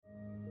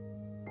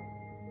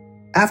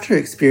After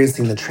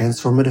experiencing the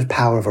transformative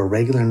power of a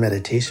regular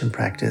meditation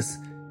practice,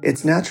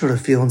 it's natural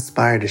to feel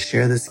inspired to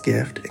share this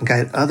gift and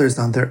guide others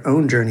on their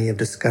own journey of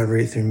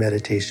discovery through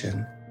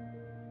meditation.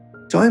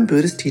 Join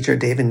Buddhist teacher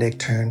David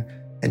Nichtern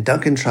and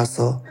Duncan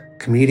Trussell,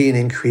 comedian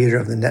and creator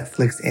of the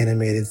Netflix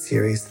animated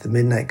series The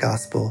Midnight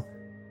Gospel,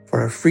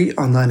 for a free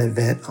online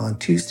event on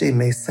Tuesday,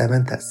 May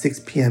 7th at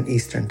 6 p.m.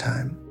 Eastern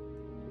Time.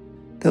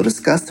 They'll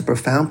discuss the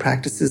profound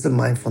practices of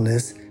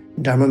mindfulness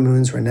in Dharma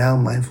Moon's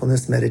renowned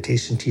mindfulness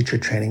meditation teacher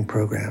training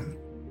program.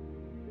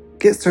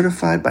 Get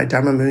certified by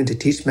Dharma Moon to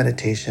teach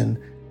meditation,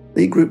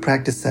 lead group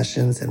practice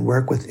sessions, and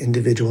work with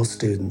individual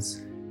students.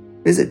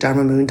 Visit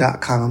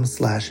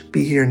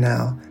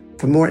dharmamoon.com/beherenow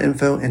for more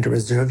info and to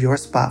reserve your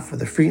spot for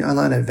the free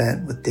online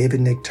event with David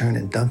Nichtern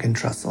and Duncan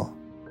Trussell.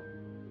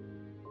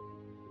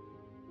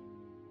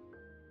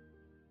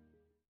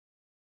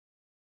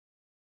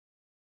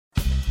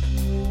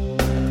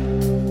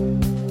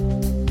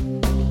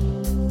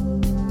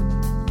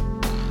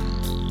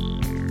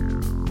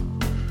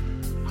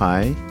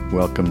 Hi,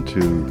 welcome to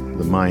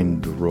the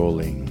Mind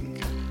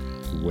Rolling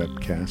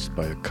webcast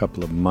by a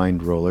couple of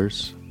mind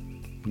rollers.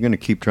 We're going to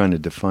keep trying to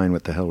define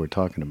what the hell we're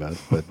talking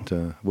about, but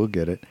we'll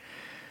get it.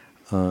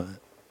 And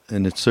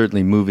it's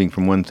certainly moving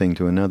from one thing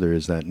to another.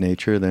 Is that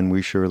nature? Then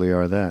we surely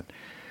are that.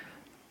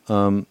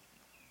 Well,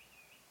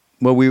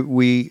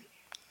 we've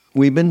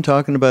been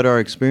talking about our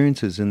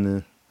experiences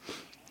from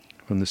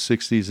the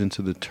 60s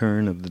into the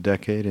turn of the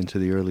decade, into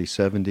the early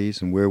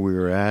 70s, and where we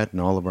were at, and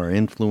all of our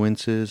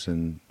influences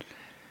and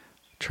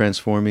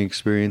transforming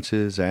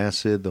experiences,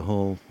 acid, the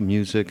whole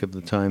music of the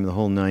time, the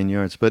whole nine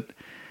yards. But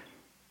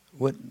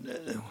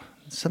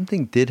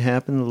something did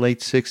happen in the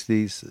late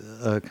 60s,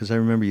 because I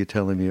remember you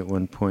telling me at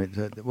one point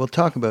that we'll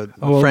talk about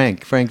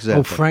Frank Zappa.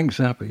 Oh, Frank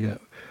Zappa, yeah.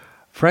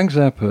 Frank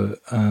Zappa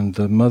and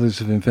the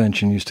Mothers of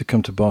Invention used to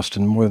come to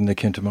Boston more than they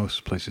came to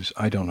most places.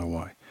 I don't know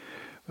why.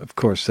 Of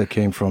course, they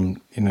came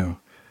from,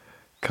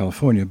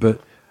 California.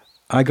 But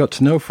I got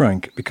to know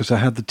Frank because I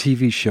had the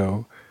TV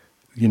show,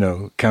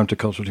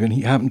 Countercultural, and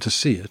he happened to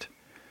see it.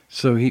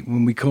 So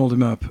when we called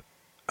him up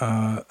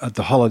at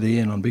the Holiday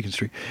Inn on Beacon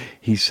Street,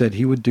 he said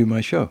he would do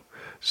my show.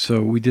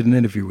 So we did an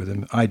interview with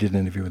him. I did an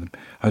interview with him.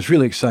 I was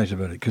really excited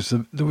about it because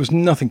there was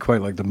nothing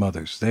quite like the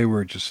Mothers. They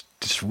were just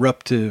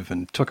disruptive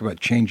and talk about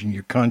changing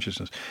your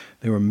consciousness.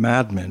 They were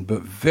madmen,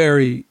 but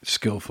very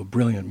skillful,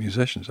 brilliant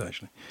musicians,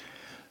 actually.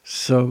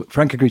 So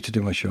Frank agreed to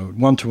do my show,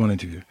 one-to-one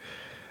interview.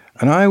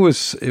 And it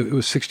was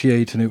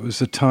 68, and it was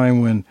a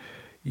time when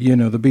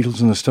the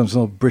Beatles and the Stones, the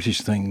whole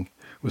British thing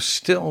was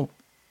still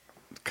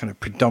kind of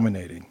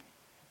predominating.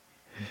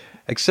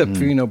 Except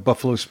for,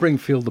 Buffalo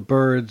Springfield, the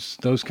Byrds,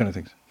 those kind of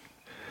things.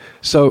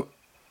 So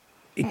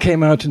it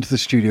came out into the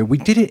studio. We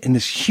did it in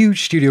this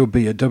huge Studio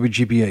B at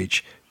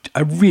WGBH,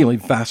 a really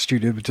vast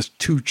studio with just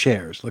two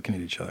chairs looking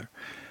at each other.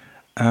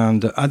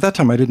 And at that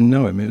time, I didn't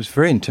know him. It was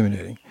very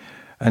intimidating.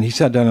 And he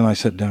sat down and I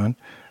sat down.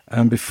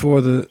 And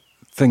before the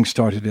thing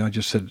started, I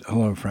just said,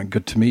 "Hello, Frank,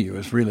 good to meet you." It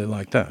was really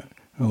like that.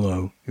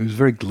 Hello. It was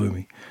very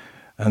gloomy.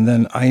 And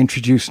then I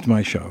introduced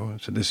my show. I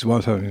said, "This is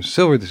what's happening.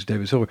 Silver, this is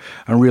David Silver.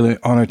 I'm really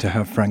honored to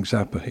have Frank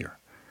Zappa here."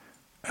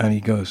 And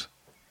he goes,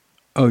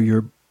 "Oh,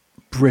 you're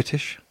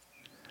British?"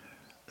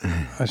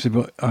 I said,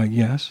 "Well,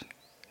 yes,"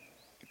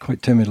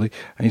 quite timidly.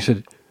 And he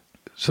said,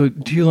 "So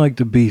do you like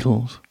the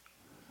Beatles?"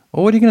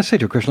 "Well, what are you going to say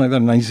to a question like that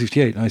in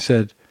 1968? And I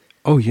said,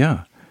 "Oh,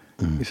 yeah."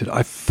 He said,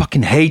 "I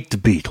fucking hate the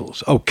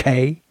Beatles,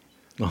 okay?"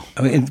 Oh,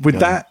 with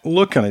that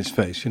look on his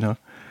face,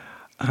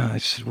 I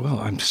said, "Well,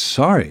 I'm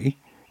sorry."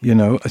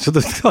 So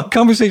the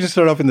conversation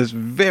started off in this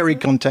very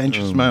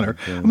contentious manner.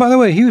 And by the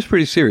way, he was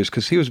pretty serious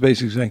because he was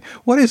basically saying,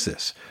 "What is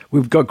this?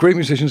 We've got great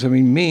musicians. I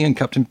mean, me and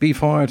Captain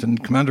Beefheart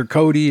and Commander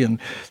Cody and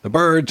the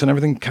Byrds and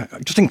everything.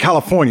 Just in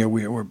California,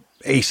 we're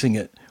acing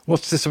it.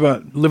 What's this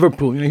about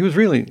Liverpool?" He was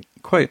really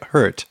quite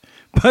hurt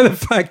by the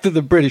fact that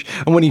the British,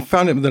 and when he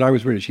found out that I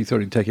was British, he thought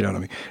he'd take it out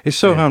on me. It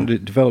so happened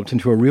it developed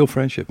into a real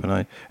friendship.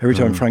 And every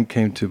time Frank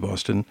came to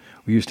Boston,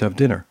 we used to have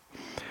dinner.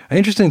 An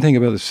interesting thing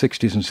about the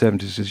 60s and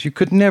 70s is you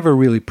could never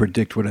really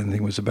predict what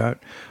anything was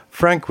about.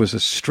 Frank was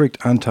a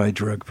strict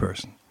anti-drug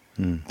person.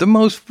 The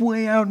most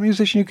way-out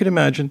musician you could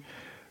imagine.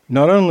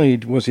 Not only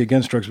was he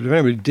against drugs, but if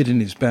anybody did in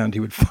his band, he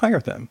would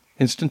fire them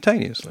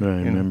instantaneously.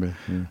 I remember.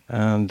 Yeah.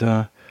 And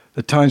the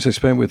times I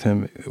spent with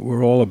him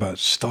were all about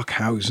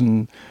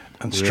Stockhausen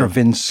and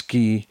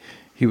Stravinsky.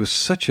 He was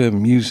such a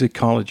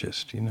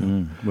musicologist,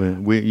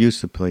 We used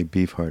to play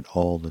Beefheart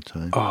all the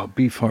time. Oh,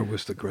 Beefheart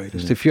was the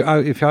greatest. Yeah. If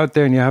you're out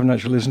there and you haven't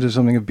actually listened to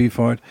something of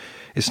Beefheart,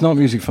 it's not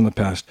music from the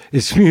past.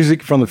 It's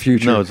music from the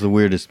future. No, it's the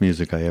weirdest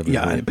music I ever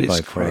heard but by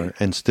it's far, great.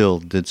 and still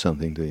did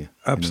something to you.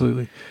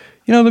 Absolutely.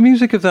 The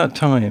music of that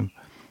time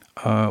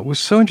was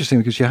so interesting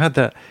because you had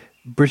that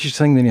British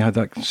thing, then you had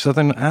that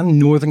Southern and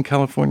Northern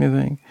California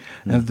thing,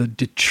 and the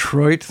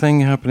Detroit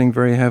thing happening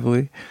very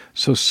heavily.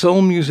 So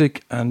soul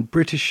music and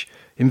British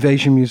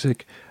invasion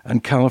music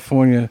and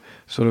California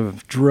sort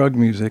of drug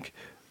music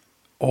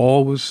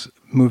all was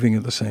moving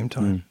at the same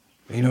time.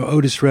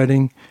 Otis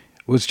Redding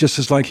was just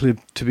as likely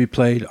to be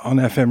played on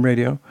FM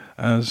radio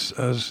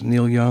as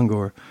Neil Young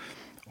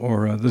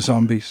or the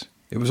Zombies.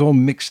 It was all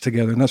mixed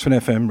together, and that's when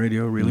FM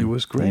radio really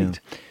was great.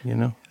 Yeah. You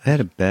know, I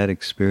had a bad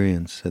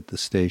experience at the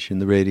station,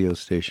 the radio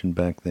station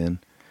back then.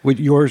 with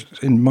yours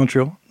in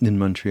Montreal. In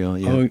Montreal,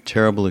 yeah. Oh.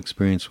 Terrible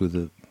experience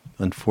with,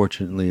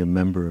 unfortunately, a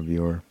member of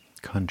your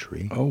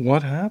country. Oh,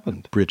 what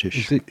happened?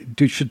 British.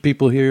 Should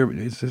people hear?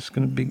 Is this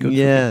going to be good?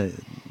 Yeah,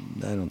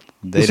 I don't.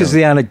 This is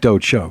the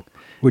anecdote show.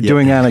 We're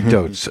doing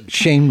anecdotes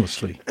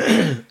shamelessly.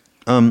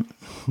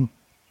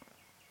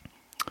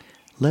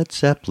 Led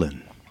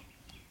Zeppelin.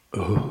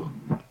 Oh,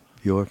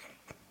 your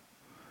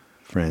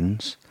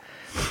friends.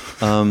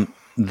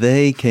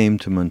 They came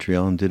to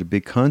Montreal and did a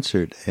big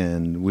concert,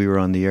 and we were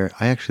on the air.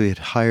 I actually had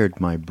hired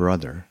my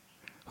brother,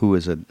 who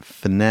was a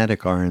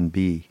fanatic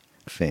R&B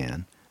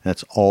fan.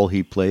 That's all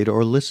he played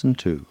or listened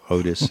to,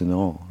 Otis and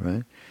all,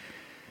 right?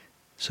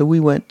 So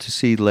we went to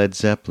see Led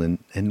Zeppelin,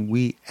 and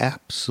we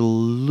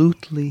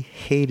absolutely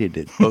hated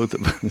it, both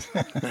of us.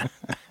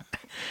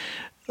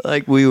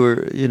 Like we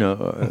were,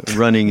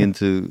 running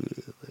into,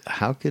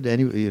 how could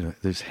anyone,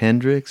 there's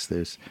Hendrix,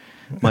 there's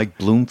Mike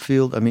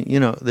Bloomfield. I mean,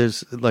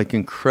 there's like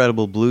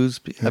incredible blues.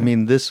 I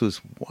mean, this was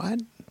what?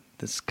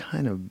 This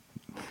kind of,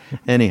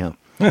 anyhow.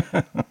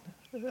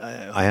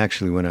 I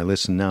actually, when I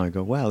listen now, I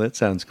go, wow, that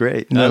sounds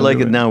great. I like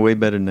it now way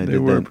better than I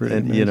did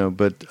then. And,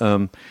 but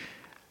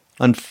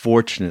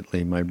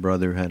unfortunately, my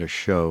brother had a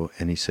show,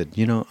 and he said,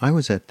 I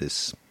was at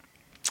this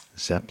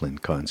Zeppelin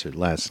concert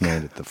last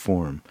night at the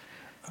Forum.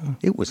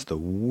 It was the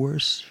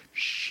worst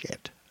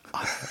shit.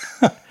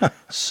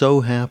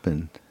 So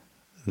happened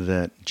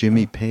that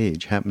Jimmy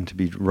Page happened to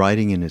be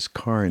riding in his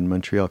car in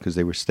Montreal because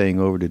they were staying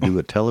over to do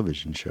a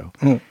television show.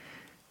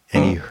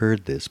 And he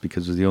heard this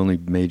because it was the only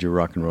major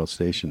rock and roll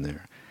station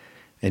there.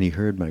 And he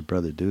heard my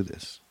brother do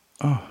this.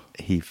 Oh.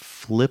 He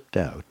flipped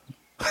out.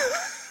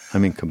 I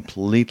mean,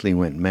 completely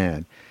went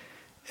mad.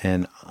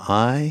 And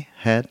I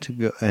had to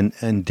go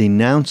and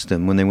denounce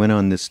them when they went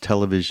on this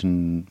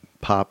television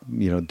pop,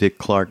 Dick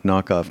Clark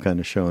knockoff kind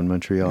of show in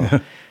Montreal,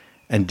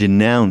 and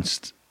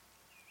denounced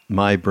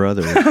my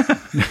brother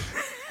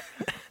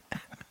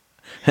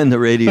and the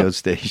radio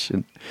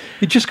station.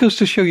 It just goes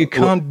to show you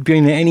can't be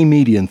in any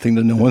media and think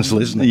that no one's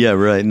listening. Yeah,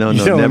 right. No,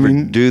 never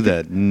do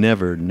that.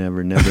 Never.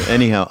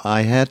 Anyhow,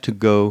 I had to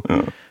go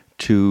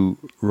to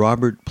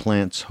Robert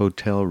Plant's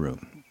hotel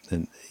room.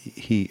 And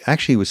he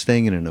actually was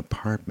staying in an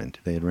apartment.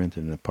 They had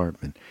rented an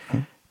apartment.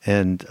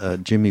 And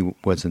Jimmy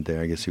wasn't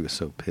there. I guess he was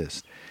so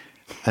pissed.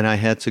 And I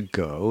had to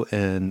go,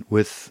 and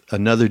with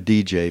another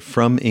DJ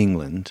from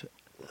England,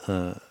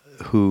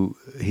 who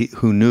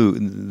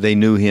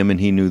knew him and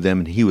he knew them,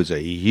 and he was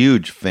a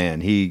huge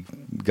fan. He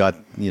got,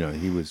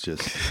 he was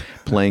just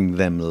playing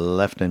them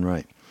left and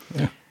right.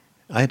 Yeah.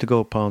 I had to go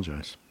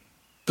apologize.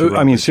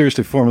 I mean,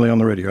 seriously, formally on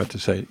the radio, I have to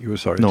say you were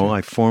sorry. No,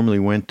 I formally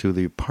went to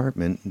the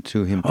apartment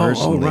to him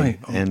personally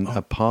and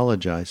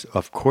apologized.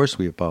 Of course,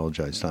 we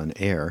apologized on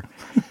air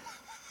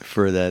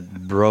for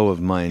that bro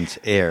of mine's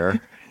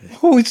air.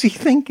 What was he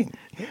thinking?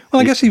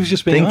 Well, I guess he was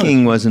just being thinking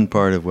honest. Wasn't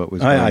part of what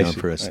was going on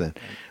for us then.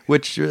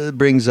 Which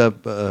brings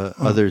up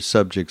other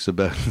subjects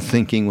about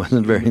thinking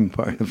wasn't very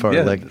part of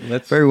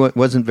our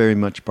wasn't very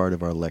much part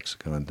of our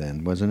lexicon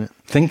then, wasn't it?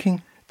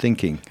 Thinking?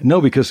 Thinking.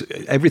 No, because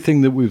everything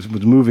that was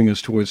moving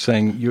us towards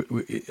saying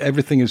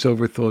everything is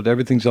overthought,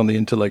 everything's on the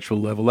intellectual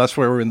level. That's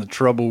where we're in the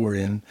trouble we're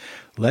in.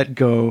 Let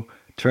go,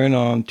 turn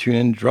on, tune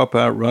in, drop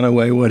out, run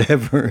away,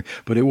 whatever.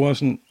 But it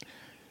wasn't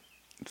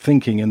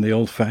thinking in the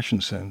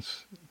old-fashioned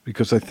sense.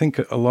 Because I think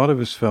a lot of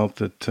us felt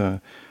that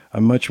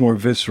a much more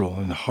visceral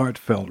and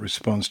heartfelt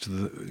response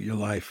to your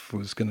life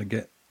was going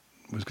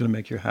to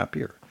make you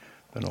happier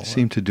than all that.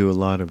 Seemed to do a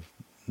lot of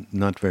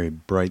not very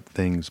bright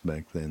things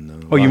back then,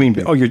 though. Oh, you mean?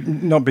 You're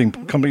not being.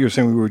 You're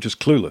saying we were just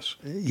clueless.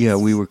 Yeah,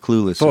 we were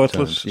clueless.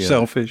 Thoughtless, at times,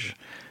 selfish.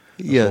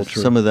 Yeah,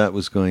 some of that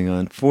was going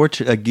on.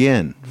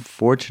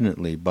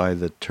 Fortunately, by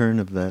the turn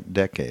of that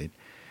decade,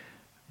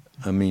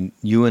 I mean,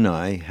 you and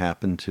I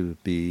happened to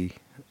be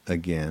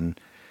again.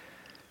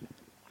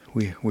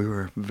 We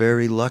were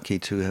very lucky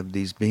to have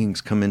these beings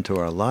come into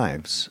our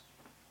lives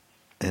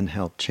and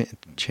help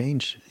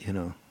change,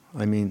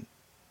 I mean,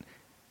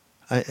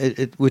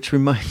 which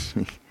reminds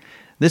me,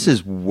 this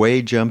is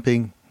way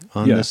jumping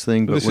on this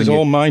thing. But this is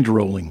all mind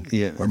rolling.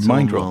 Yeah. Or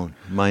mind rolling.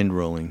 Mind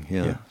rolling,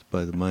 yeah.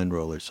 By the mind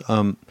rollers.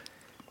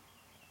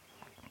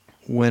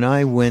 When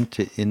I went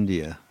to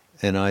India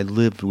and I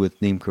lived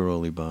with Neem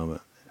Karoli Baba,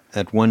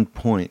 at one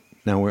point,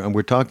 now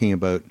we're talking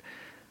about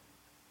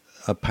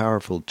a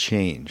powerful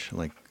change,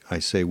 like I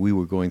say, we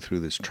were going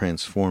through this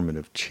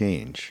transformative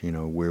change,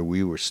 where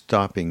we were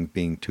stopping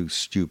being too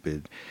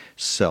stupid,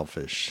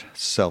 selfish,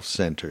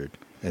 self-centered,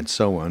 and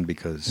so on,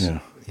 because,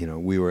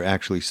 we were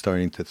actually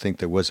starting to think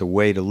there was a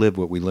way to live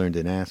what we learned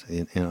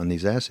on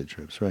these acid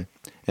trips, right?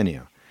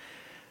 Anyhow,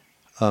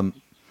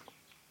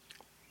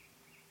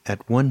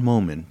 at one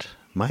moment,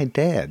 my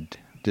dad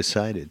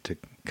decided to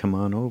come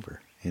on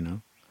over,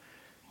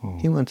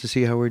 He wanted to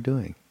see how we're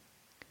doing.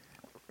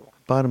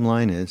 Bottom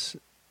line is,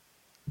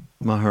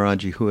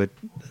 Maharaji, who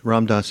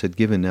Ram Dass had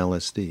given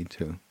LSD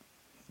to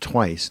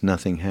twice,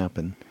 nothing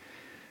happened,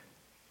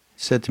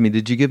 said to me,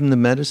 "Did you give him the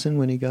medicine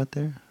when he got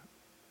there?"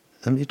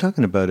 I mean, you're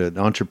talking about an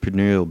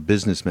entrepreneurial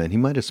businessman. He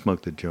might have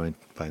smoked a joint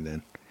by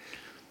then.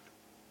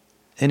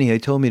 Anyhow, he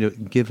told me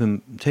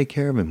to take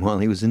care of him while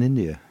he was in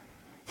India.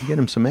 Get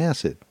him some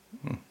acid.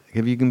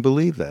 If you can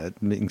believe that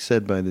being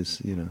said by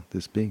this,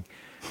 this being.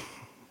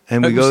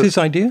 And That was his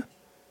idea?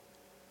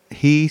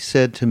 He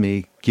said to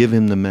me, "Give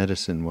him the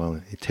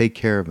medicine take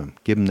care of him.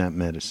 Give him that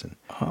medicine."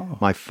 Oh.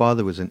 My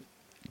father was a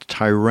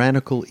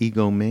tyrannical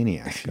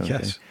egomaniac. Okay?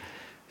 Yes.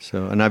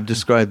 So, and I've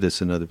described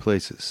this in other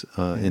places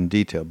in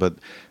detail, but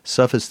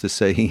suffice to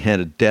say, he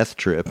had a death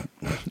trip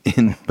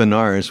in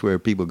Benares where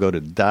people go to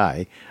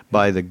die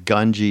by the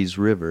Ganges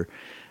River,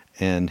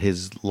 and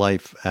his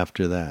life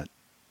after that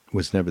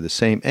was never the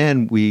same.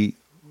 And we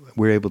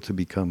were able to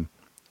become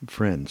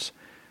friends.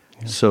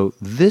 Yeah. So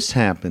this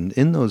happened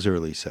in those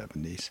early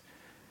 70s.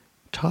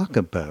 Talk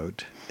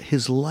about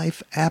his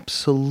life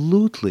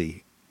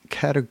absolutely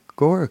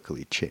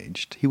categorically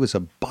changed. He was a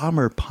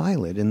bomber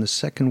pilot in the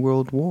Second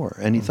World War,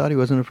 and he thought he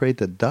wasn't afraid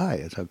to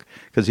die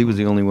because he was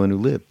the only one who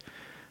lived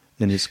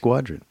in his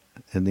squadron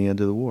at the end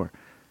of the war.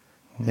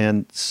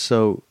 And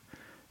so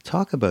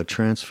talk about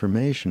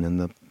transformation and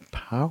the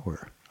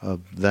power of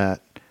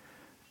that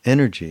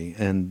energy.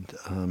 And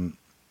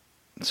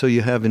so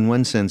you have, in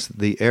one sense,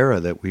 the era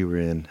that we were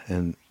in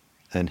and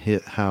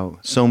how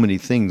so many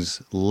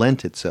things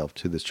lent itself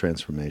to this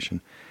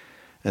transformation.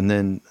 And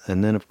then,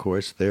 of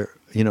course,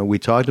 we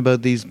talked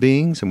about these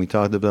beings, and we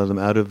talked about them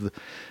out of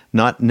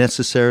not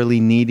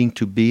necessarily needing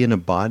to be in a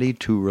body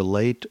to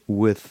relate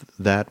with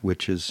that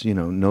which is,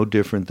 no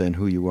different than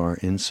who you are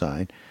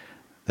inside.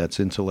 That's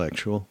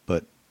intellectual,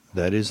 but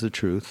that is the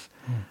truth.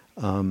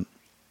 And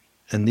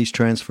these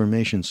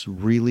transformations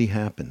really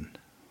happen,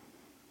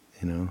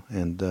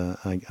 and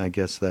I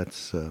guess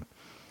that's...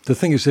 The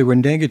thing is, they were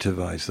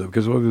negativized, though,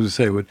 because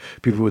what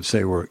people would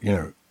say were,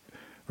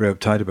 very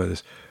uptight about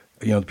this.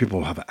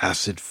 People have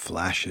acid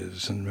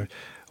flashes.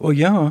 Well,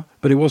 yeah,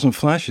 but it wasn't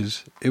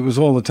flashes. It was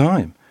all the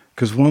time.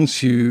 Because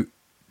once you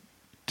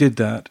did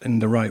that in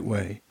the right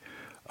way,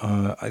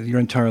 your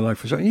entire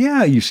life was...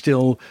 Yeah, you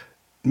still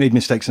made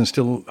mistakes and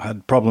still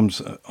had problems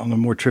on a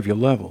more trivial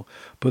level.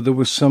 But there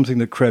was something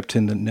that crept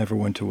in that never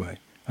went away.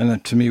 And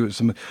that, to me,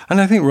 was... And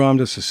I think Ram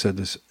Dass has said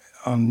this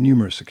on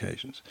numerous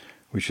occasions,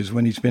 which is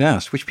when he's been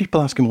asked, which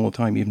people ask him all the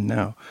time, even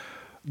now,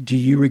 do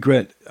you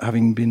regret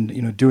having been,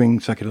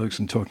 doing psychedelics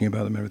and talking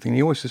about them and everything? And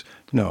he always says,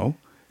 no,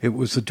 it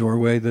was the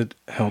doorway that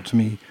helped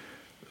me,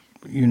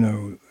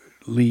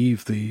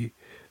 leave the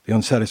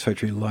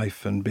unsatisfactory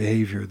life and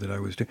behavior that I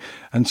was doing.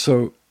 And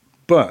so,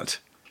 but,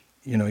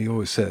 he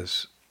always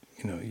says,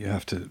 you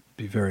have to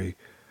be very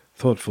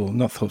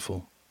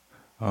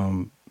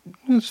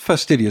it's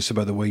fastidious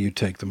about the way you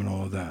take them and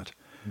all of that.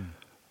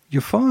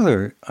 Your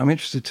father, I'm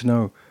interested to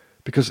know,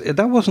 because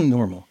that wasn't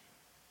normal.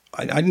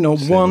 I didn't know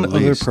one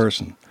other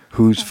person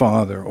whose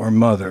father or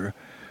mother,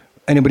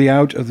 anybody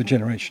out of the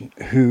generation,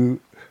 who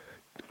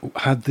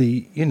had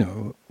the,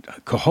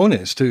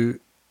 cojones to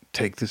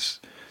take this.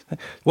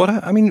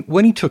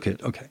 When he took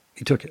it,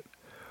 he took it.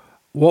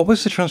 What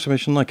was the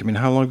transformation like?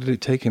 How long did it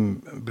take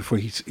him before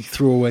he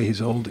threw away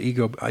his old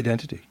ego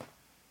identity?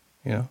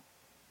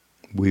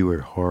 We were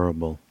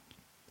horrible.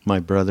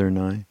 My brother and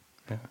I,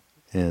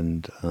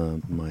 and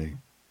my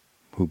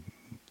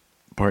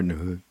partner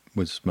who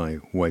was my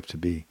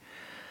wife-to-be,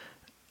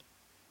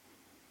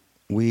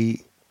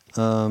 we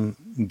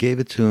gave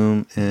it to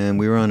him, and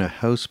we were on a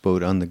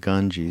houseboat on the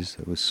Ganges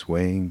that was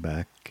swaying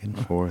back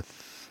and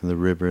forth, the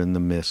river and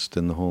the mist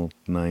and the whole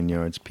 9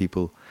 yards.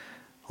 People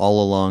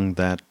all along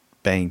that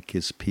bank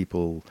is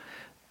people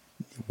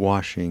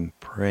washing,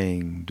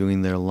 praying,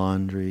 doing their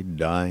laundry,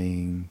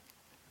 dying,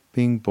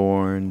 being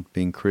born,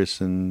 being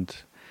christened,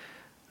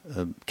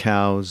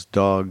 cows,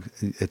 dogs,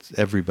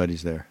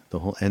 everybody's there. The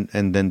whole and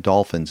then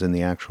dolphins in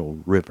the actual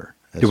river.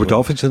 There were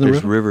dolphins in the river?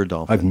 There's river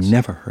dolphins. I've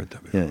never heard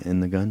that before. Yeah, in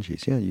the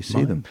Ganges. Yeah, you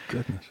see them.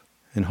 Goodness.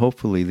 And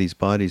hopefully these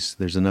bodies,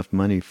 there's enough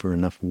money for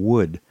enough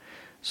wood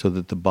so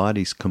that the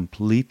bodies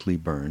completely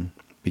burn,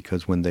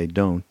 because when they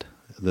don't,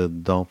 the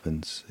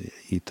dolphins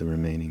eat the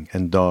remaining,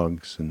 and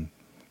dogs and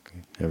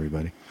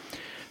everybody.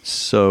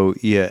 So,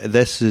 yeah,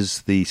 this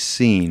is the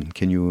scene.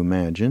 Can you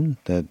imagine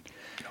that?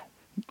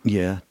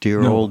 Yeah,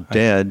 old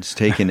Dad's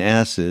taking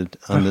acid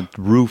on the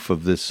roof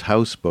of this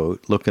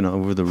houseboat, looking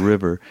over the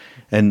river,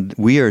 and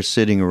we are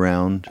sitting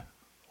around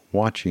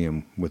watching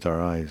him with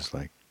our eyes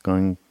like,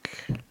 going,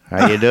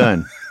 how you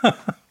doing?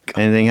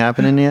 Anything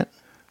happening yet?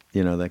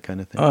 That kind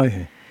of thing. Oh,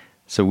 yeah.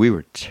 So we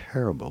were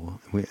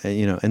terrible,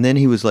 and then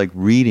he was like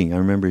reading. I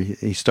remember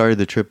he started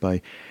the trip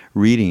by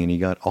reading, and he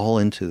got all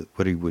into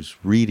what he was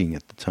reading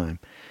at the time.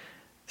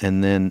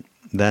 And then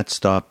that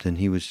stopped, and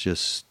he was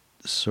just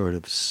sort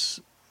of...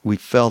 We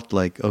felt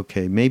like,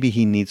 okay, maybe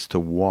he needs to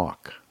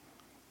walk,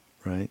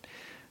 right?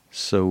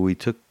 So we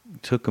took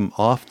him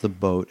off the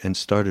boat and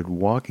started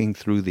walking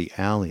through the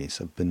alleys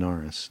of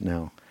Benares.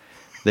 Now,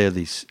 there are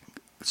these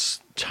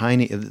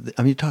tiny...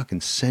 you're talking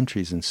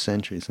centuries and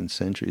centuries and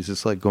centuries.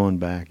 It's like going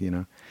back,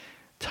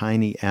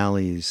 tiny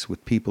alleys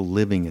with people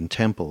living in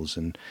temples,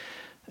 and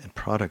and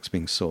products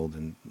being sold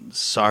and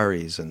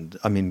saris, and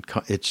I mean,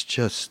 it's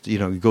just, you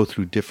go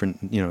through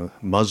different,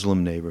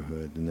 Muslim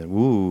neighborhood, and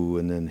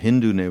then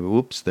Hindu neighborhood.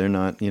 Whoops, they're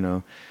not,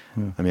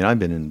 I mean, I've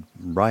been in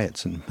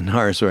riots in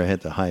Benares where I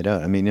had to hide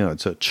out. I mean,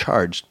 it's a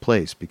charged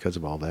place because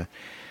of all that.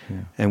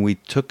 Yeah. And we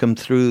took them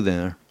through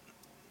there.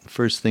 The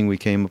first thing we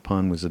came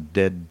upon was a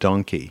dead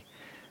donkey,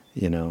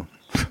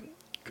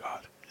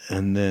 God.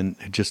 And then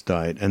it just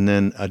died. And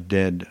then a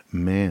dead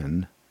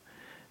man,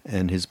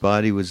 and his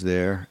body was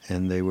there,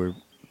 and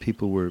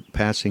people were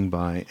passing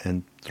by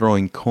and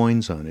throwing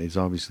coins on it. He's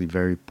obviously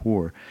very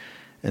poor.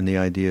 And the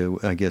idea,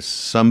 I guess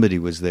somebody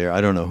was there,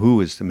 I don't know who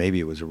was, maybe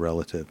it was a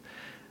relative,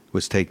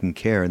 was taking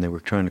care, and they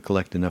were trying to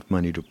collect enough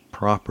money to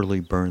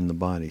properly burn the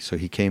body. So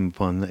he came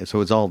upon that.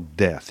 So it's all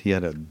death. He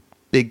had a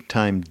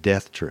big-time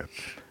death trip.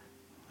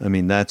 I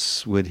mean,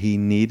 that's what he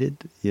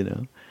needed,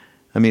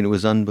 I mean, it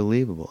was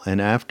unbelievable.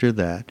 And after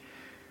that,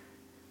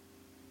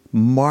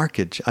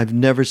 I've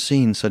never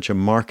seen such a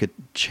market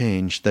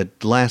change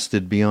that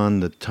lasted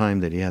beyond the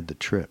time that he had the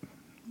trip.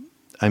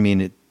 I mean,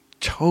 it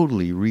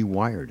totally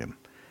rewired him,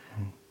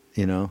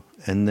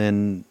 and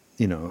then,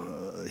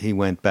 he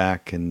went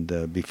back,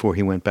 and before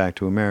he went back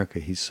to America,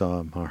 he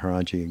saw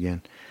Maharaji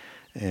again,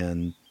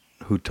 and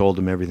who told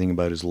him everything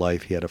about his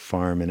life. He had a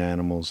farm and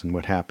animals and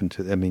what happened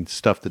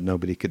stuff that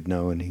nobody could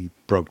know, and he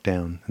broke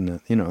down, and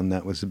and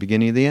that was the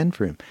beginning of the end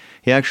for him.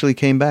 He actually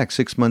came back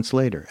 6 months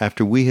later.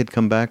 After we had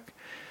come back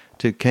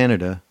to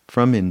Canada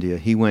from India,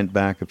 he went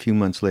back a few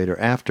months later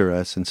after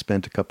us and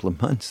spent a couple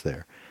of months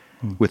there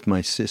with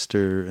my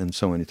sister and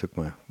so on. He took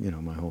my,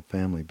 my whole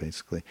family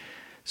basically.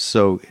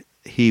 So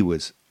he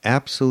was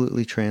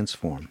absolutely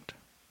transformed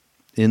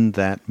in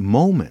that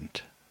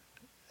moment,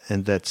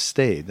 and that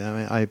stayed.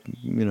 I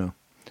mean,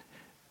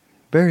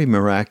 very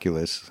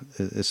miraculous,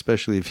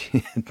 especially if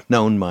you had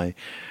known my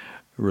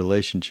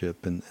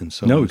relationship and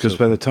so on. No, because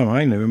by the time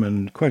I knew him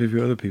and quite a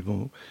few other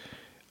people,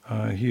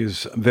 he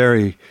is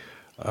very...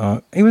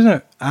 he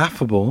wasn't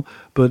affable,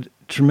 but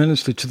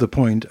tremendously to the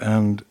point,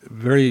 and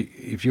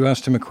if you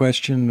asked him a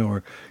question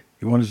or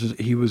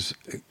he was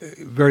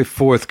very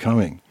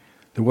forthcoming.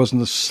 There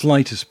wasn't the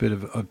slightest bit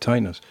of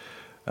tightness,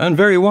 and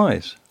very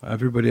wise.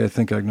 Everybody, I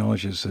think,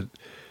 acknowledges that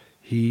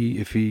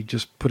if he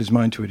just put his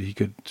mind to it, he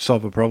could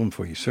solve a problem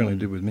for you. He certainly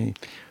did with me.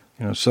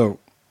 So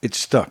it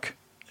stuck.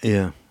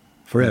 Yeah.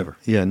 Forever.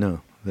 Yeah,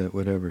 no. That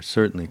whatever,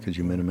 certainly, because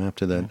you met him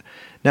after that.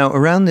 Now,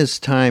 around this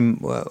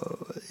time,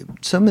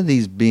 some of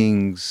these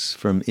beings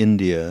from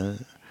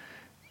India,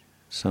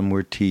 some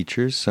were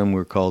teachers, some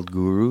were called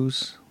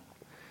gurus,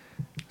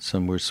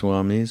 some were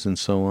swamis, and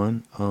so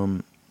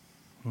on.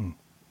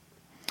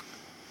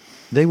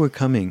 They were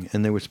coming,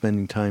 and they were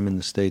spending time in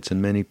the States,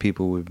 and many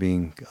people were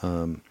being,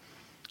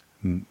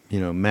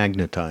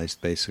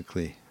 magnetized,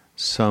 basically.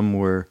 Some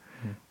were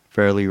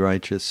fairly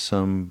righteous,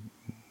 some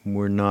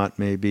were not,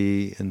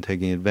 maybe, and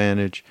taking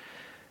advantage.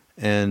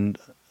 And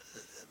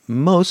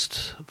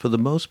for the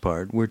most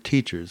part, were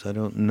teachers. I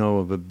don't know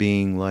of a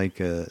being like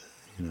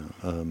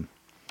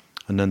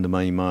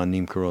Anandamayi Ma,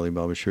 Neem Karoli,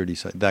 Baba Shirdi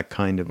Sai, that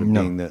kind of a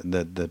being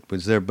that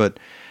was there. But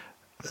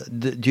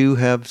do you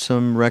have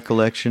some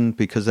recollection?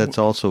 Because that's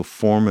also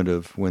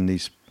formative when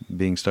these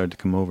beings started to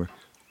come over.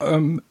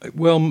 Swami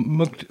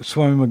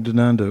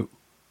Mugdananda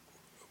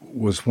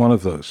was one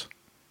of those.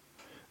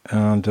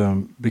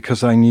 And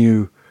because I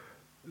knew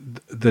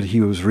that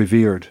he was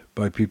revered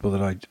by people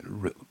that I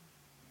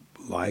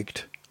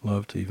liked,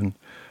 loved even,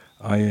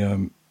 I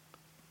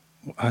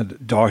had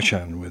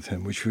darshan with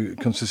him, which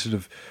consisted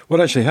of...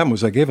 What actually happened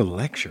was I gave a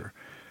lecture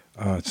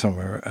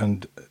somewhere,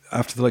 and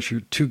after the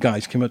lecture, two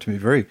guys came up to me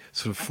very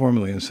sort of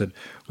formally and said,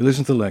 "We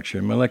listened to the lecture."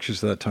 And my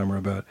lectures at that time were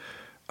about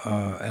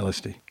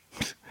LSD.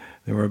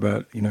 They were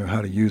about,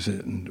 how to use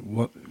it and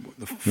what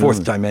the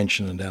fourth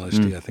dimension in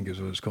LSD, I think is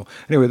what it's called.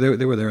 Anyway,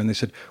 they were there, and they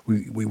said,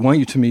 we want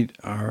you to meet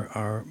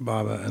our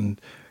Baba, and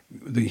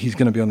he's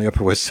going to be on the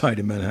Upper West Side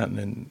in Manhattan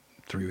in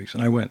 3 weeks.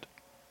 And I went.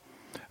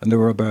 And there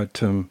were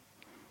about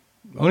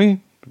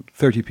only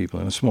 30 people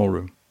in a small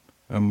room,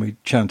 and we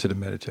chanted and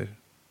meditated.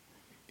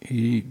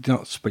 He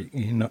didn't speak.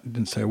 He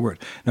didn't say a word.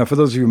 Now, for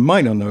those of you who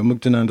might not know,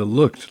 Muktananda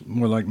looked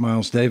more like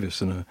Miles Davis,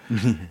 and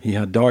he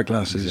had dark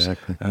glasses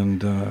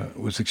and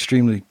was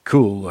extremely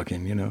cool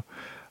looking,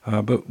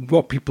 But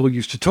what people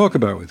used to talk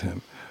about with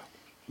him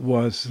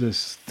was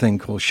this thing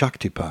called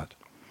Shaktipat,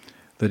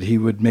 that he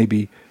would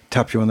maybe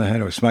tap you on the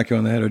head or smack you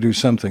on the head or do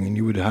something, and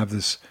you would have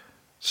this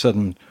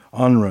sudden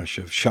onrush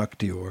of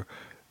Shakti or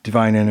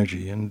divine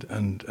energy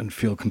and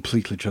feel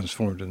completely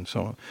transformed and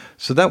so on.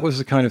 So that was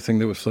the kind of thing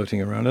that was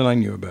floating around, and I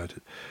knew about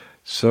it.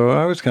 So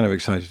I was kind of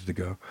excited to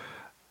go.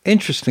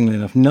 Interestingly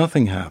enough,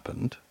 nothing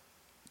happened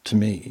to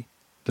me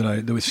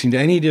that seemed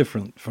any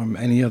different from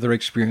any other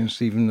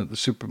experience, even at the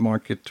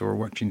supermarket or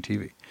watching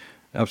TV.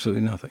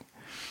 Absolutely nothing.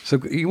 So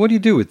what do you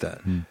do with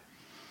that?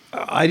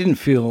 I didn't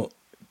feel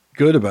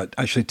good about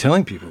actually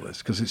telling people this,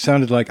 because it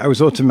sounded like I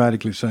was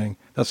automatically saying,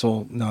 that's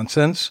all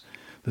nonsense.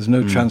 There's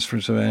no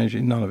transference of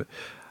energy, none of it.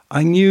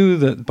 I knew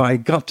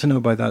that got to know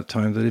by that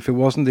time that if it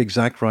wasn't the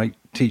exact right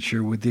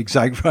teacher with the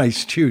exact right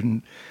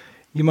student,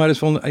 you might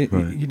as well. Right.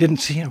 You didn't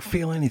see or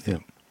feel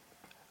anything,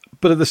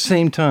 but at the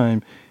same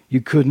time,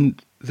 you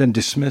couldn't then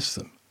dismiss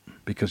them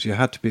because you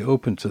had to be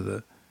open to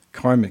the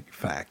karmic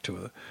fact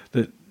or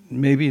that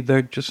maybe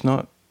they're just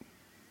not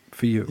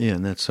for you. Yeah,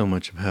 and that's so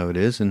much of how it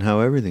is and how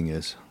everything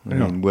is. I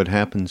mean, what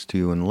happens to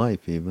you in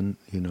life, even,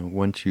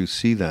 once you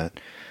see that,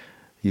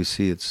 you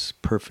see it's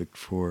perfect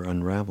for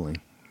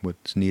unraveling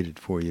what's needed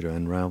for you to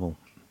unravel.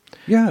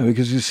 Yeah,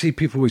 because you see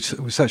people with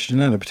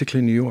Satchidananda,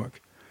 particularly in New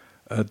York,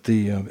 at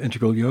the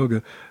Integral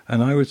Yoga,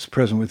 and I was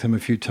present with him a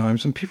few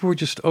times, and people were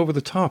just over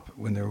the top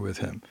when they were with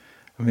him.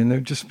 I mean,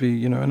 they'd just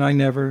be, and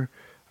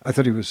I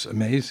thought he was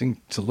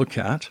amazing to look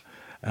at,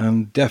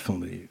 and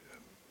definitely,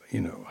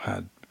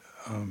 had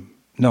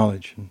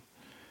knowledge, and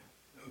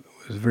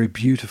was a very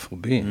beautiful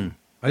being.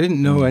 I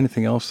didn't know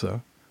anything else,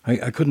 though.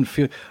 I couldn't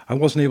feel, I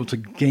wasn't able to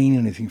gain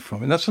anything from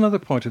it. And that's another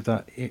part of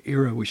that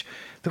era, which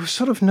there was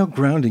sort of no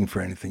grounding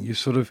for anything.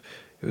 It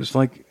was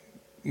like,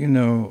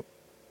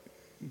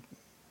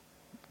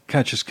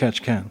 catch as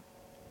catch can.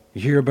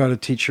 You hear about a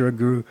teacher, a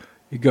guru,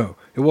 you go.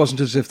 It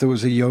wasn't as if there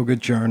was a yoga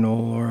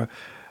journal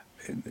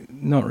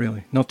not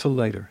really, not till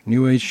later.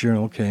 New Age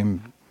Journal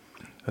came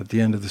at the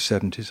end of the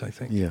 70s, I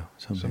think. Yeah,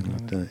 something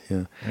like that,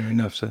 yeah.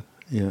 Enough said.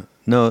 Yeah.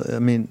 No, I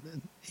mean,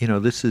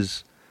 this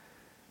is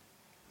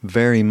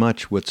very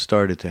much what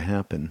started to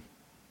happen,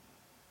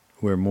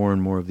 where more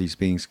and more of these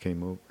beings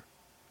came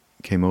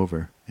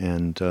over,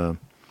 and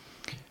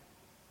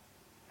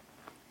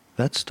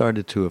that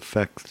started to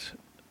affect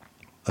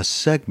a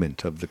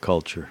segment of the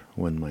culture,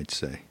 one might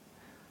say.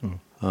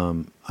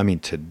 I mean,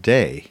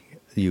 today,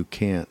 you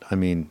can't,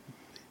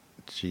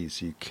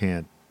 you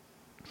can't,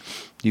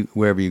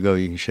 wherever you go,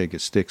 you can shake a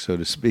stick, so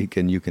to speak,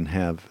 and you can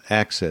have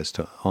access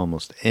to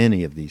almost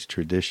any of these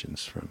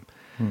traditions from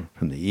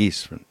the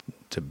East, from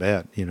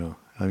Tibet,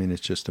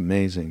 it's just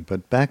amazing.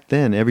 But back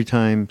then, every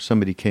time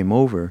somebody came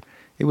over,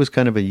 it was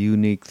kind of a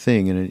unique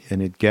thing,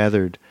 and it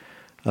gathered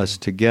us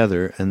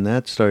together, and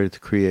that started to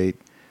create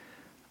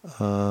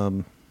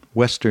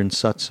Western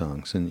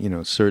satsangs.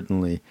 And,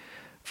 certainly,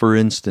 for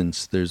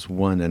instance, there's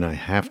one, and I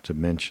have to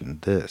mention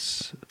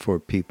this for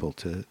people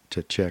to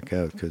check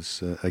out,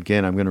 because,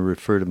 again, I'm going to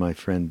refer to my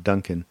friend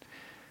Duncan,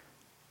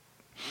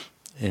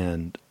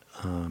 and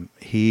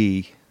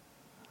he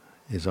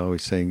is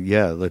always saying,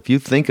 yeah, if you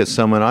think of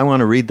someone, I want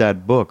to read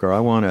that book, or I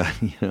want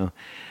to,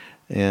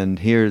 and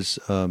here's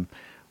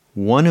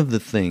one of the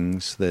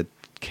things that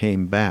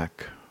came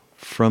back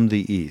from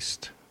the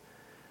East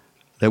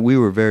that we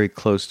were very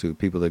close to,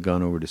 people that had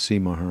gone over to see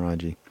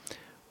Maharaji,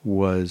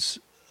 was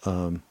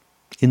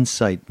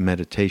insight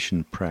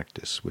meditation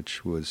practice,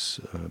 which was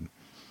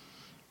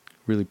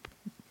really,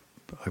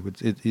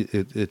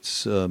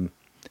 it's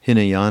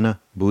Hinayana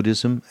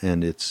Buddhism,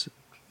 and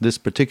this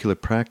particular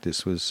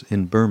practice was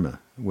in Burma,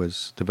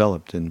 was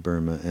developed in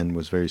Burma, and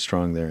was very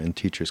strong there, and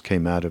teachers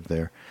came out of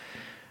there.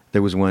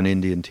 There was one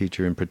Indian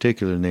teacher in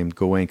particular named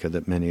Goenka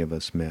that many of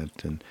us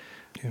met, and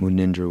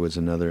Munindra was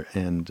another,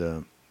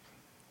 and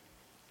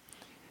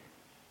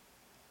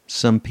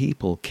some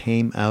people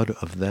came out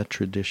of that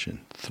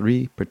tradition,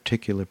 3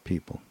 particular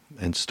people,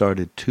 and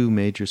started 2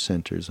 major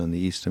centers on the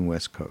east and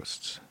west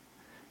coasts.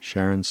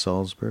 Sharon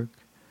Salzberg,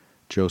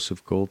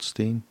 Joseph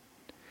Goldstein,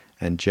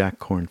 and Jack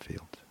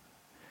Kornfield.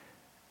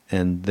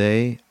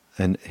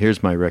 And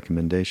here's my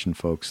recommendation,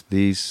 folks,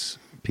 these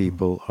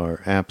people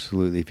are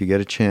absolutely, if you get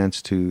a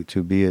chance to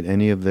be at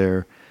any of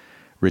their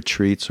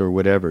retreats or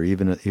whatever,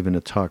 even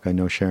a talk, I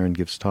know Sharon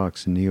gives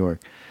talks in New York,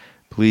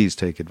 please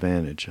take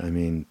advantage. I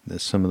mean,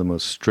 some of the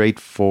most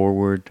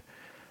straightforward,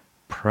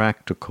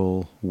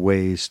 practical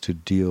ways to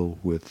deal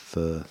with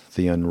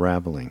the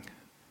unraveling,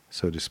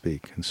 so to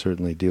speak, and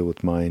certainly deal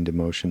with mind,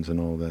 emotions, and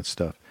all that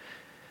stuff,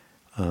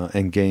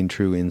 and gain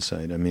true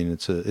insight. I mean,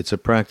 it's a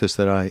practice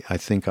that I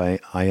think I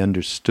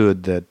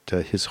understood that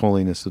His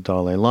Holiness the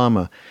Dalai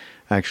Lama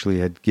actually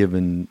had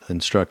given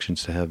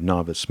instructions to have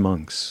novice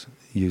monks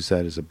use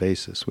that as a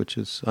basis, which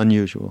is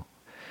unusual.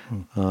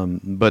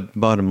 But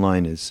bottom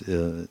line is,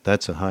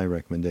 that's a high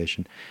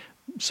recommendation.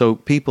 So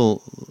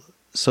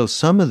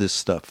some of this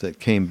stuff that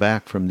came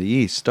back from the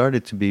East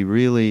started to be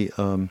really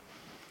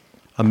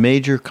a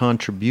major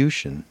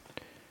contribution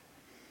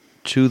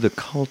to the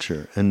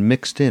culture and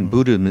mixed in.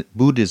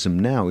 Buddhism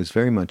now is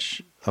very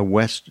much a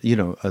West,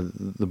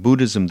 the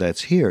Buddhism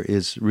that's here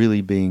is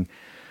really being,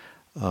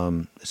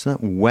 it's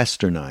not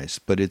westernized,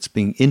 but it's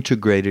being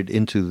integrated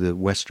into the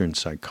Western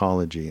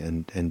psychology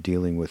and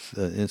dealing with,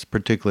 it's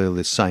particularly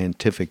the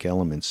scientific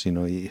elements.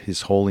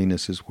 His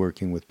Holiness is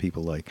working with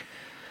people like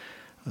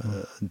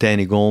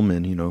Danny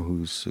Goleman,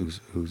 who's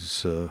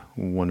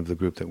one of the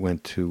group that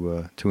went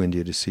to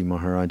India to see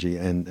Maharaji,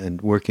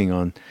 and working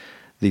on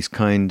these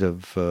kind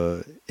of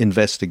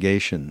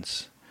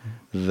investigations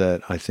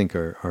that I think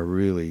are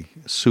really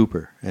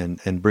super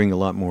and bring a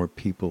lot more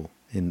people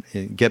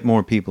get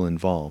more people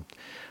involved,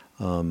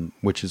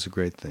 which is a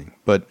great thing.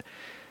 But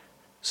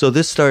so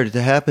this started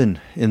to happen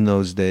in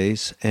those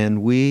days,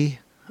 and we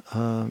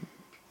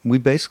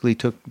basically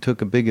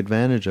took a big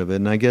advantage of it.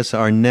 And I guess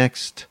our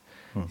next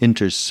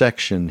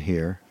intersection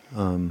here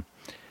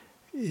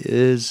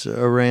is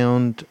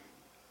around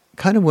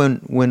kind of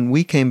when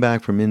we came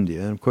back from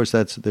India. And of course,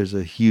 there's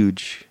a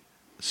huge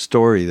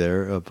story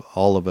there of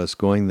all of us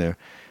going there.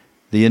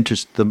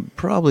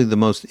 Probably the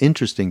most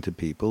interesting to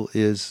people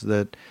is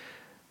that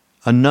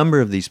a number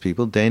of these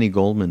people, Danny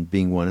Goldman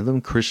being one of them,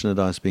 Krishna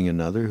Das being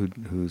another,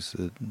 who's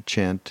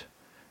chants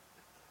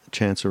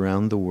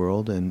around the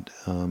world and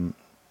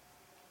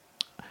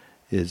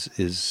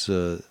is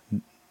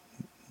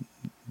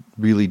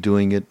really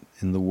doing it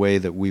in the way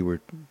that we were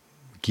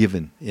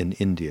given in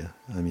India.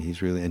 I mean,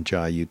 he's really, and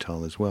Jai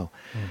Uttal as well.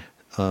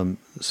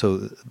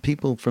 So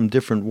people from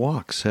different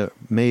walks have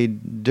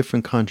made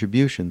different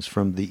contributions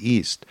from the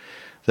East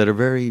that are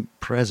very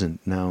present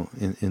now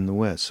in the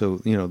West. So,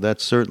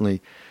 that's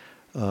certainly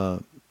a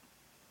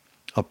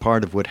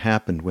part of what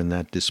happened when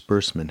that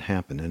disbursement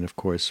happened. And of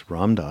course,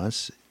 Ram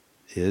Dass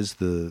is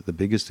the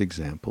biggest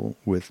example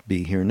with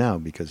Be Here Now,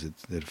 because it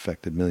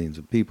affected millions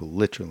of people,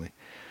 literally.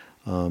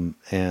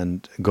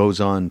 And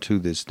goes on to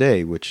this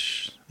day,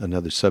 which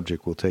another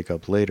subject we'll take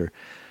up later.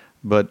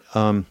 But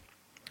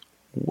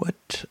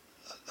what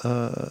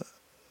are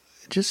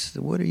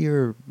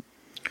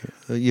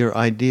your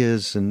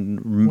ideas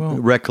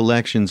and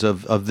recollections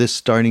of this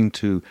starting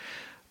to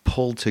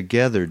pull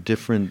together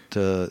different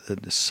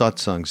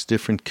satsangs,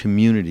 different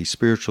communities,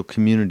 spiritual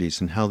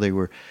communities, and how they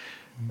were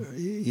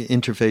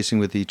interfacing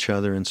with each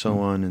other and so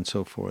on and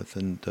so forth?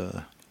 And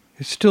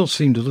it still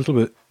seemed a little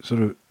bit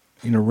sort of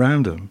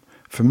random.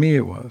 For me,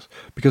 it was,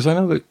 because I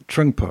know that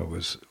Trungpa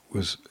was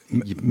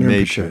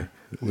major.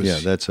 Yeah,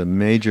 that's a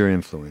major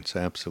influence,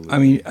 absolutely. I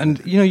mean, and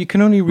you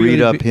can only really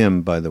read up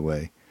him, by the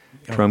way,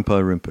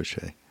 Trungpa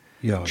Rinpoche.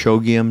 Yeah.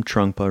 Chogyam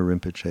Trungpa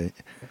Rinpoche.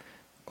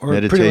 Or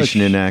Meditation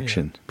in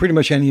Action. Yeah, pretty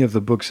much any of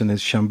the books in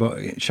his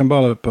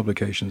Shambhala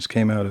publications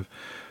came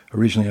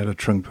originally out of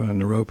Trungpa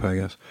and Naropa, I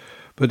guess.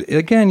 But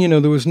again,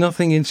 there was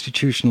nothing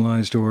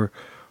institutionalized or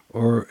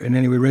in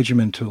any way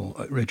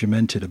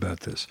regimented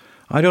about this.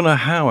 I don't know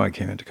how I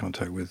came into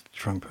contact with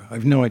Trungpa. I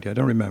have no idea. I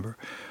don't remember.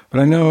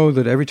 But I know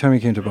that every time he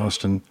came to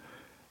Boston,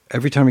 I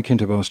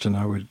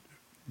would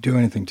do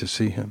anything to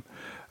see him.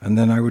 And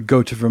then I would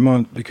go to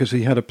Vermont, because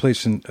he had a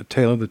place in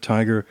Tail of the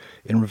Tiger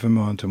in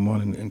Vermont and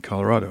one in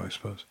Colorado, I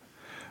suppose.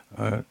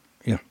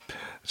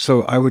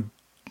 So I would,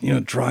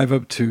 drive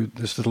up to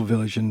this little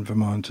village in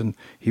Vermont, and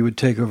he would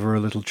take over a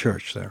little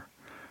church there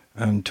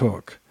and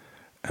talk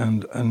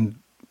and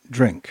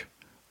drink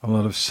a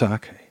lot of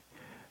sake.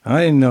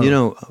 I didn't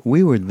know.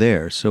 We were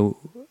there. So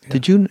yeah.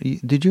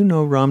 Did you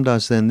know Ram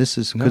Dass then? This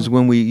is because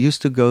when we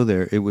used to go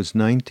there, it was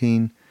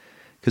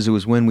because it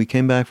was when we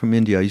came back from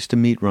India. I used to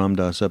meet Ram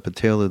Dass up at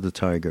Tail of the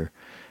Tiger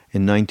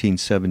in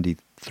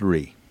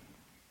 1973.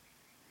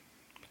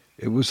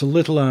 It was a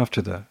little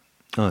after that.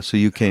 Oh, so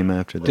you came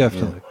after that.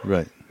 Definitely. Yeah.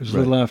 Right. It was a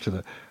little after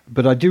that.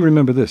 But I do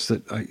remember this,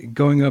 that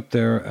going up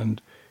there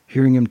and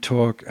hearing him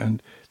talk,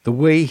 and the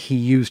way he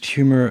used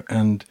humor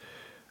and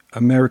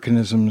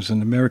Americanisms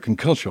and American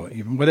culture,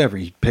 even whatever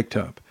he picked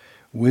up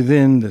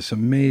within this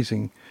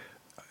amazing,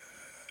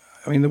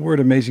 the word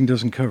amazing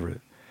doesn't cover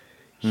it.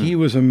 He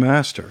was a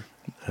master.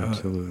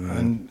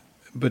 Absolutely.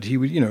 But he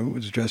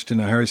was dressed in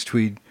a Harris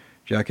tweed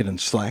jacket and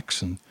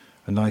slacks and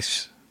a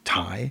nice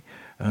tie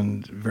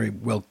and very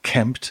well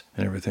kempt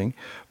and everything.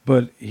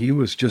 But he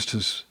was just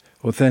as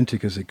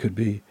authentic as it could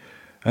be.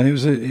 And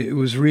it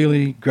was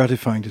really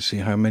gratifying to see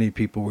how many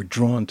people were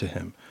drawn to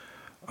him.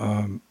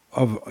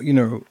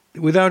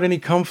 Without any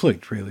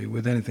conflict, really,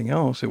 with anything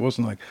else. It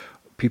wasn't like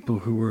people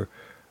who were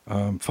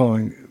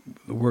following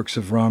the works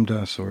of Ram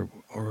Dass or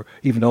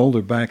even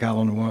older back,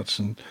 Alan Watts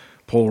and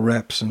Paul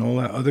Reps and all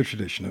that other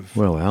tradition of...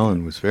 Well,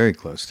 Alan was very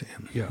close to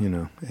him,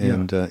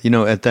 And,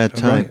 at that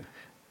time... Right.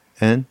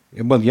 And?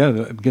 Well,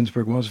 yeah,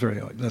 Ginsberg was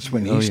that's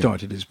when he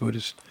started his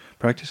Buddhist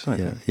practice, I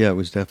think. Yeah, it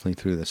was definitely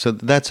through that. So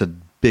that's a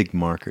big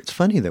marker. It's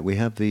funny that we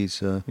have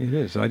these... it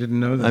is. I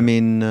didn't know that. I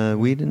mean,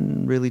 we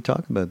didn't really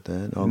talk about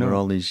that over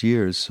all these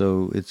years,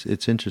 so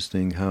it's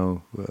interesting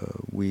how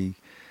we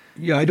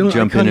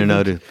jump in and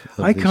out of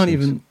I these can't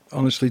things. even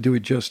honestly do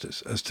it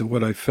justice as to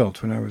what I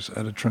felt when I was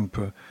at a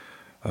Trungpa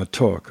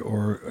talk.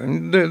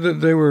 And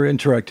they were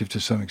interactive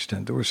to some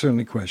extent. There were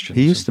certainly questions.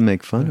 He used to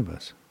make fun of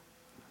us.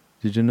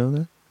 Did you know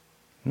that?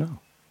 No.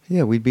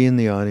 Yeah, we'd be in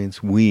the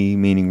audience. We,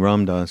 meaning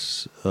Ram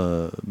Dass,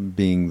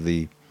 being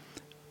the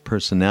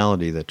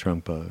personality that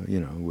Trungpa,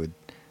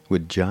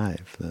 would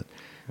jive. That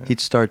he'd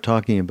start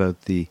talking about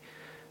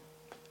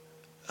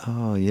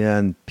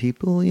and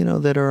people,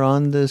 that are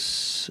on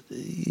this,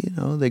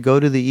 they go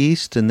to the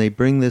East and they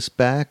bring this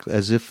back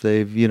as if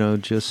they've,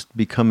 just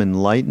become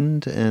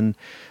enlightened, and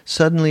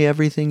suddenly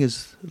everything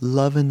is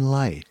love and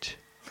light.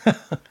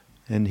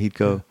 And he'd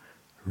go,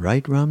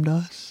 right, Ram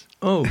Dass?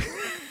 Oh.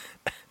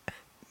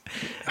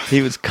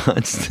 He was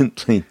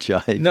constantly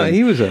jiving. No,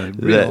 he was a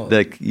real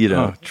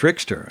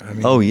trickster.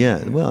 Well,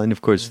 and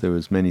of course there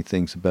was many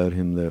things about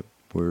him that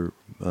were,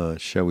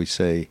 shall we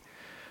say,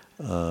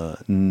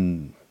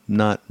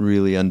 not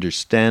really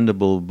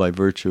understandable by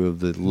virtue of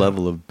the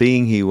level of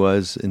being he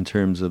was in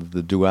terms of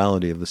the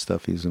duality of the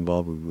stuff he was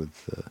involved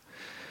with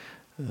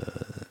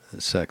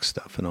sex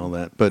stuff and all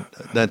that. But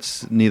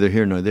that's neither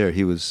here nor there.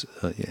 He was,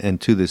 and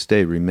to this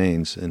day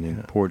remains an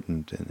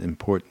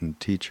important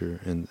teacher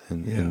in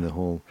the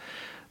whole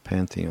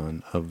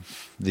pantheon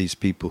of these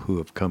people who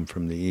have come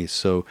from the East.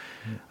 So,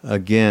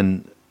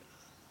 again,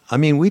 I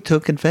mean, we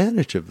took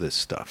advantage of this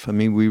stuff. I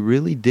mean, we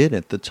really did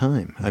at the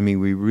time. I mean,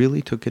 we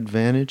really took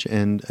advantage,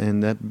 and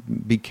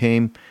that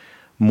became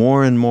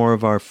more and more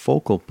of our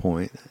focal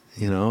point.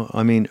 You know,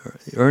 I mean,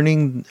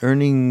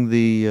 earning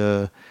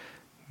the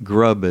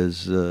grub,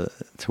 as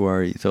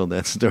Tiwari told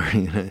that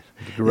story. The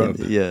grub.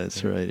 Yeah,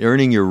 that's right.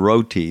 Earning your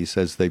rotis,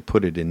 as they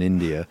put it in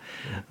India,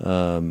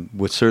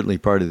 was certainly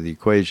part of the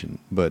equation.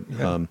 But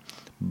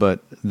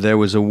there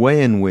was a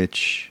way in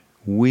which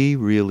we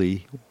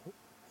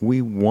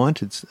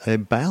wanted a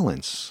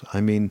balance.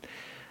 I mean,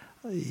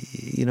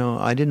 you know,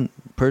 I didn't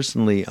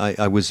personally.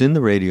 I was in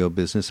the radio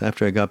business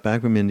after I got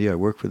back from India. I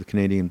worked for the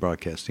Canadian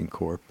Broadcasting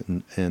Corp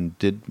and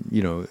did,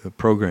 you know,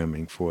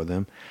 programming for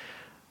them,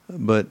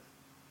 but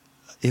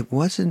it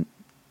wasn't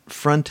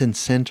front and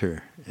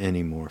center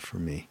anymore for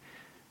me.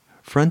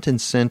 Front and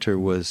center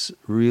was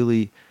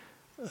really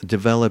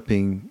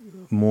developing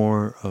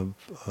more of,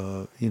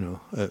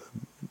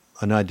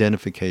 an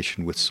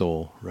identification with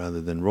soul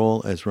rather than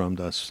role, as Ram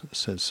Dass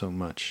says so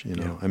much. You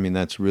know, I mean,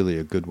 that's really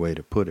a good way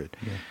to put it.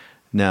 Yeah.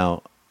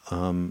 Now,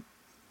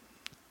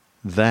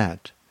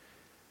 that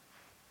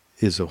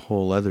is a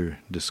whole other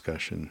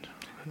discussion.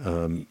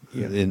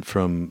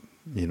 From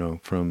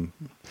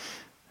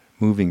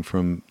moving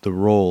from the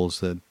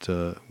roles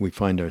that we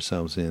find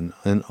ourselves in,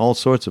 and all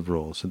sorts of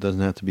roles. It doesn't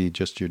have to be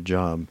just your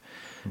job,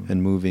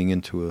 and moving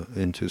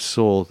into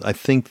soul. I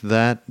think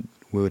that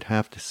we would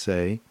have to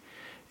say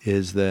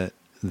is that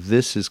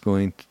this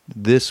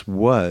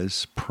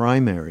was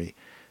primary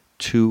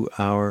to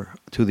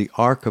the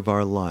arc of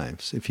our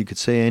lives. If you could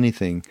say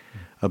anything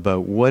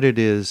about what it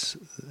is,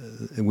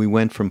 we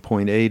went from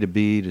point A to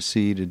B to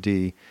C to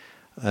D,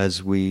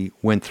 as we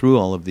went through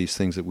all of these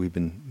things that we've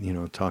been, you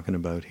know, talking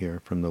about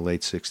here from the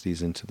late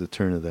 60s into the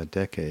turn of that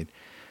decade.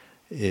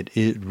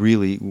 It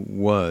really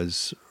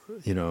was,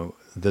 you know,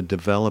 the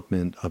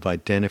development of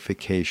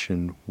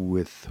identification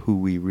with who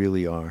we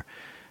really are.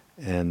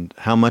 And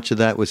how much of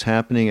that was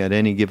happening at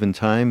any given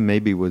time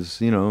maybe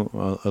was, you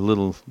know, a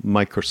little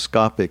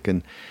microscopic.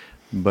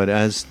 But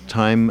as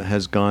time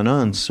has gone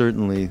on,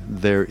 certainly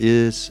there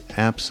is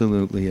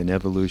absolutely an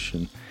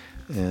evolution.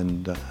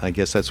 And I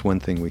guess that's one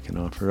thing we can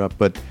offer up.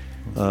 But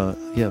we'll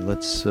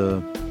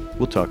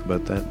talk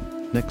about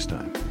that next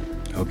time.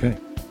 Okay.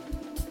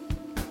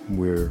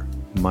 We're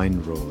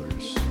Mind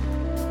Rollers.